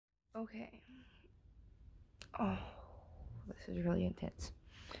Okay. Oh, this is really intense.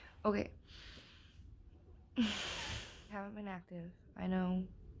 Okay. Haven't been active. I know.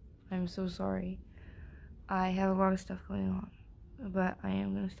 I'm so sorry. I have a lot of stuff going on. But I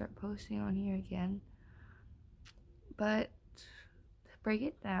am going to start posting on here again. But to break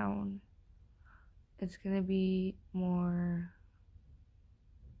it down, it's going to be more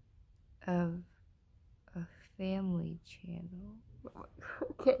of a family channel.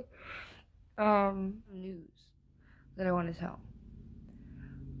 Okay. News that I want to tell.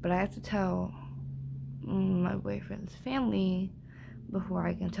 But I have to tell my boyfriend's family before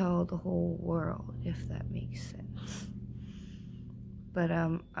I can tell the whole world, if that makes sense. But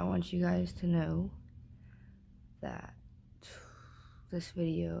I want you guys to know that this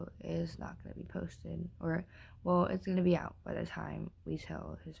video is not going to be posted, or, well, it's going to be out by the time we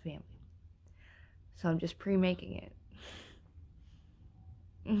tell his family. So I'm just pre-making it.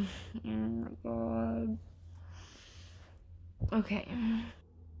 Oh my god. Okay.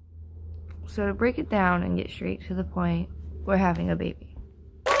 So to break it down and get straight to the point, we're having a baby.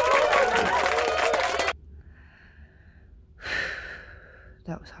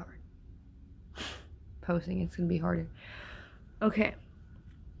 That was hard. Posting, it's gonna be harder. Okay.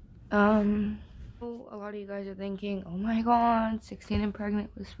 A lot of you guys are thinking, oh my god, 16 and pregnant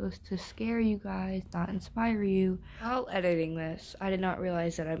was supposed to scare you guys, not inspire you. While editing this, I did not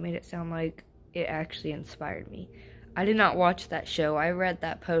realize that I made it sound like it actually inspired me. I did not watch that show. I read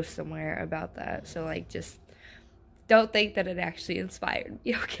that post somewhere about that, so like, just don't think that it actually inspired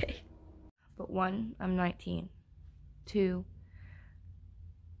me, okay? But 1, I'm 19. 2,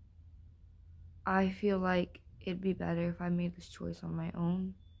 I feel like it'd be better if I made this choice on my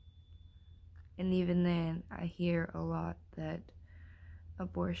own. And even then, I hear a lot that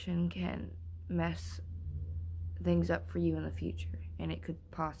abortion can mess things up for you in the future, and it could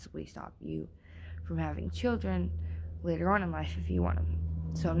possibly stop you from having children later on in life if you want them.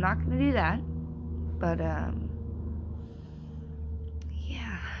 So I'm not gonna do that, but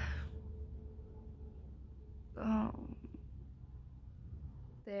yeah.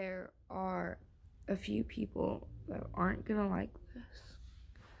 There are a few people that aren't gonna like this,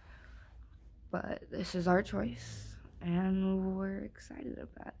 but this is our choice, and we're excited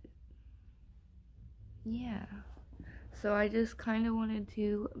about it. Yeah. So I just kind of wanted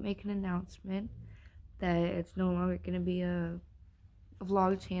to make an announcement that it's no longer going to be a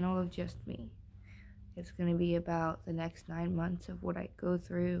vlog channel of just me. It's going to be about the next 9 months of what I go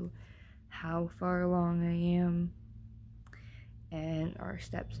through, how far along I am, and our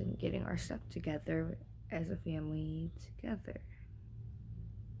steps in getting our stuff together as a family together.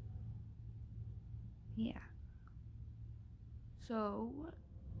 Yeah. So,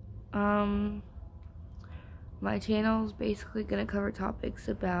 my channel is basically going to cover topics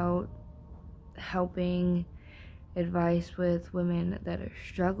about helping, advice with women that are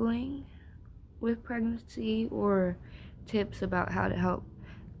struggling with pregnancy, or tips about how to help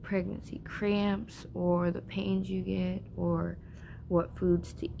pregnancy cramps or the pains you get, or what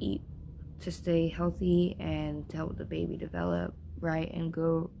foods to eat to stay healthy and to help the baby develop right and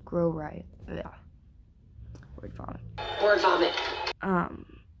grow right. Yeah. Word vomit.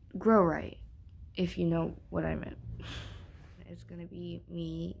 Grow right, if you know what I meant. It's gonna be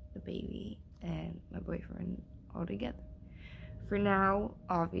me, the baby, and my boyfriend all together. For now,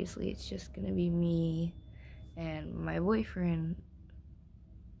 obviously, it's just gonna be me and my boyfriend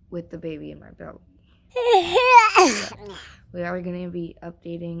with the baby in my belly. We are gonna be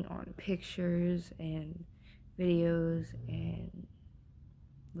updating on pictures and videos and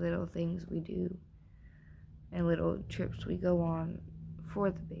little things we do and little trips we go on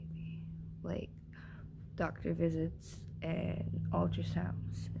for the baby, like doctor visits and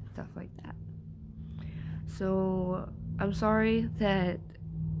ultrasounds and stuff like that. So I'm sorry that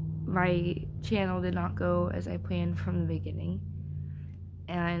my channel did not go as I planned from the beginning,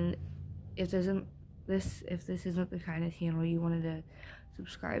 and if this isn't the kind of channel you wanted to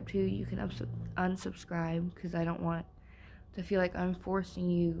subscribe to, you can unsubscribe, because I don't want to feel like I'm forcing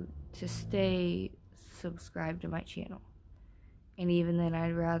you to stay subscribed to my channel. And even then,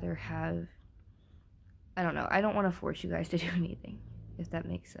 I'd rather have, I don't know, I don't want to force you guys to do anything, if that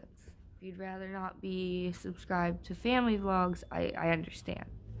makes sense. If you'd rather not be subscribed to family vlogs, I understand.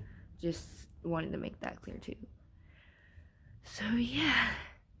 Just wanted to make that clear too. So yeah,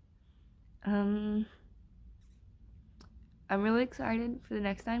 I'm really excited for the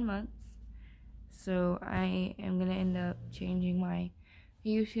next 9 months. So I am gonna end up changing my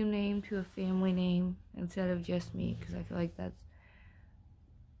YouTube name to a family name instead of just me, because I feel like that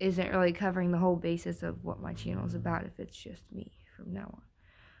isn't really covering the whole basis of what my channel is about if it's just me from now on.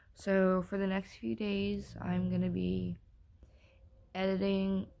 So for the next few days, I'm going to be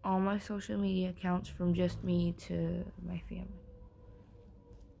editing all my social media accounts from just me to my family.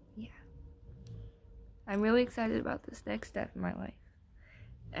 Yeah. I'm really excited about this next step in my life.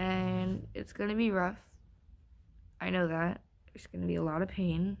 And it's going to be rough. I know that. There's going to be a lot of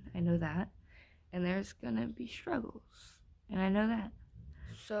pain. I know that. And there's going to be struggles. And I know that.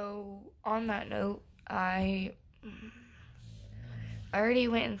 So, on that note, I already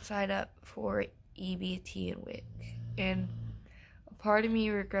went and signed up for EBT and WIC. And a part of me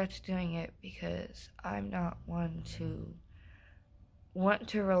regrets doing it because I'm not one to want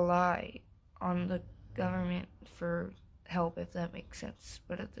to rely on the government for help, if that makes sense.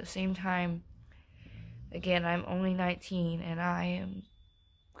 But at the same time, again, I'm only 19 and I am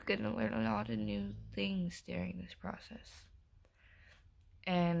going to learn a lot of new things during this process.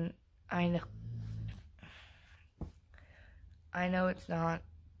 And I know it's not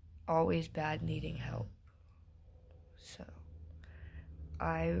always bad needing help. So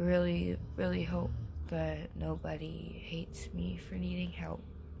I really, really hope that nobody hates me for needing help.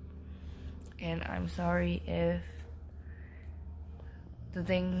 And I'm sorry if the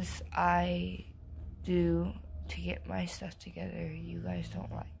things I do to get my stuff together you guys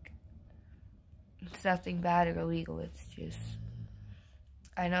don't like. It's nothing bad or illegal. It's just,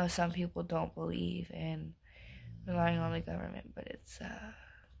 I know some people don't believe in relying on the government, but it's,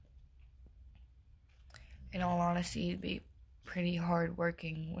 in all honesty, it'd be pretty hard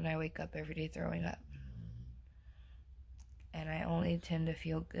working when I wake up every day throwing up. And I only tend to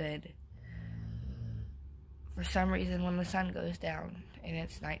feel good for some reason when the sun goes down and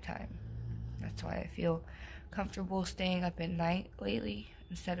it's nighttime. That's why I feel comfortable staying up at night lately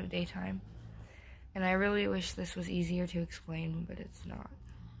instead of daytime. And I really wish this was easier to explain, but it's not.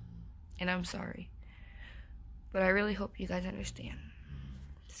 And I'm sorry. But I really hope you guys understand.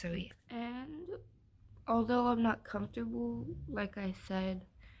 So yeah. And although I'm not comfortable, like I said,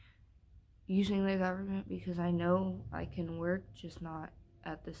 using the government because I know I can work, just not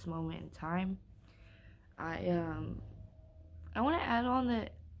at this moment in time, I want to add on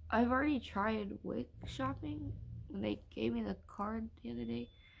that I've already tried WIC shopping when they gave me the card the other day.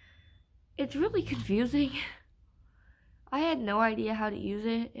 It's really confusing. I had no idea how to use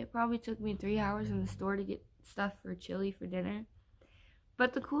it. It probably took me 3 hours in the store to get stuff for chili for dinner.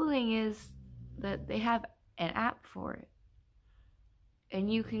 But the cool thing is that they have an app for it.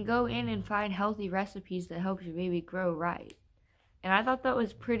 And you can go in and find healthy recipes that help your baby grow right. And I thought that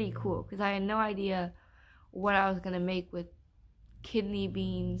was pretty cool because I had no idea what I was going to make with kidney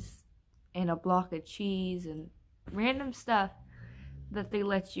beans and a block of cheese and random stuff that they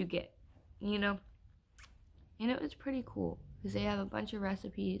let you get, you know? And it was pretty cool because they have a bunch of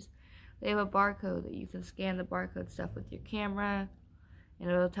recipes. They have a barcode that you can scan the barcode stuff with your camera and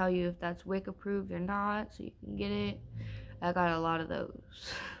it'll tell you if that's WIC approved or not so you can get it. I got a lot of those.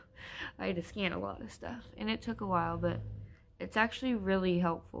 I had to scan a lot of stuff and it took a while, but it's actually really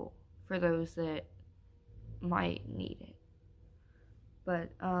helpful for those that might need it.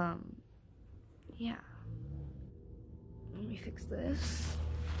 But yeah, let me fix this.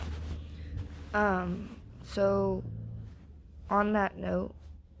 So on that note,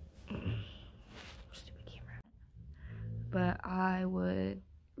 stupid camera, but I would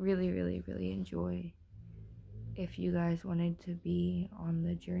really, really, really enjoy if you guys wanted to be on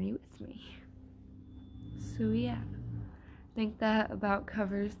the journey with me. So yeah, I think that about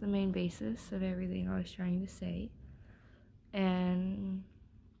covers the main basis of everything I was trying to say. And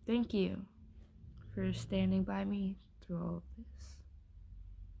thank you for standing by me through all of this.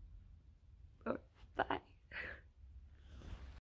 Bye.